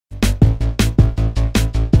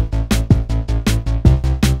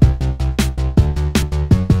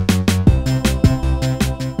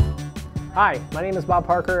Hi, my name is Bob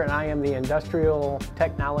Parker and I am the Industrial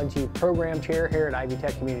Technology Program Chair here at Ivy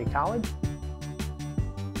Tech Community College.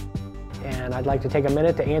 And I'd like to take a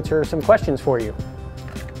minute to answer some questions for you.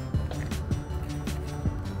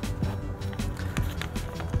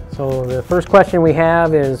 So the first question we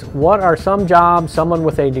have is, what are some jobs someone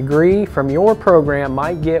with a degree from your program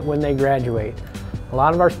might get when they graduate? A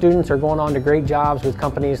lot of our students are going on to great jobs with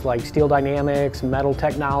companies like Steel Dynamics, Metal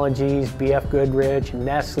Technologies, BF Goodrich,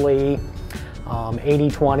 Nestle,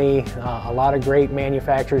 80/20. A lot of great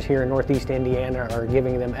manufacturers here in Northeast Indiana are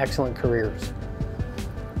giving them excellent careers.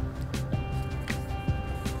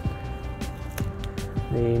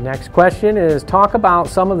 The next question is, talk about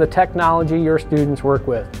some of the technology your students work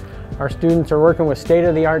with. Our students are working with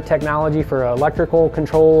state-of-the-art technology for electrical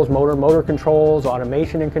controls, motor controls,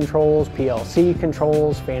 automation and controls, PLC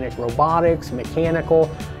controls, FANUC robotics, mechanical,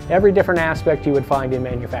 every different aspect you would find in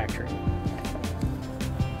manufacturing.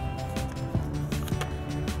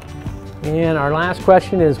 And our last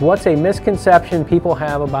question is, what's a misconception people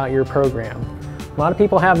have about your program? A lot of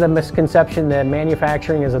people have the misconception that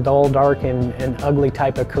manufacturing is a dull, dark, and ugly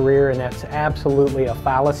type of career, and that's absolutely a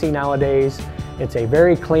fallacy nowadays. It's a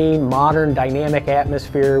very clean, modern, dynamic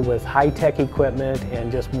atmosphere with high-tech equipment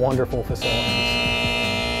and just wonderful facilities.